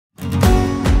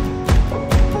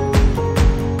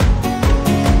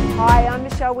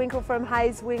Hayeswinckle from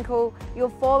Hayeswinckle. You'll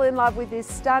fall in love with this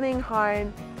stunning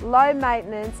home, low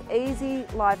maintenance, easy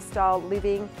lifestyle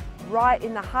living, right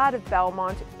in the heart of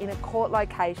Belmont in a court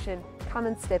location. Come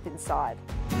and step inside.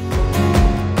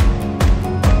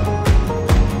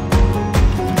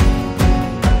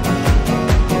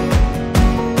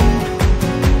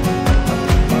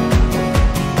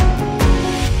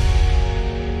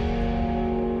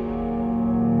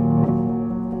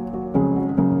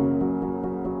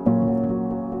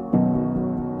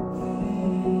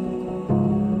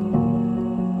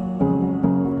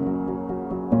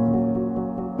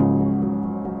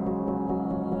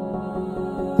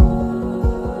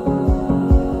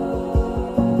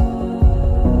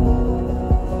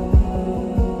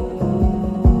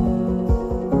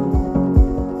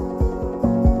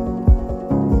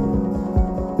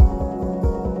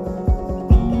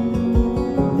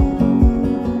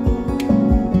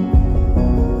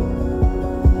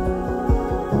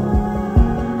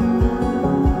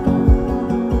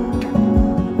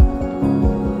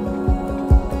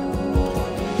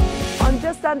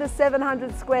 Under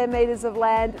 700 square metres of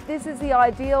land, this is the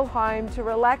ideal home to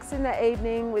relax in the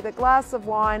evening with a glass of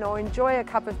wine or enjoy a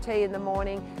cup of tea in the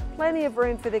morning. Plenty of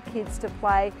room for the kids to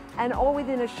play, and all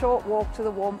within a short walk to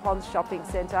the Waurn shopping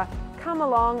centre. Come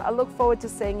along, I look forward to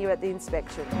seeing you at the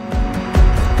inspection.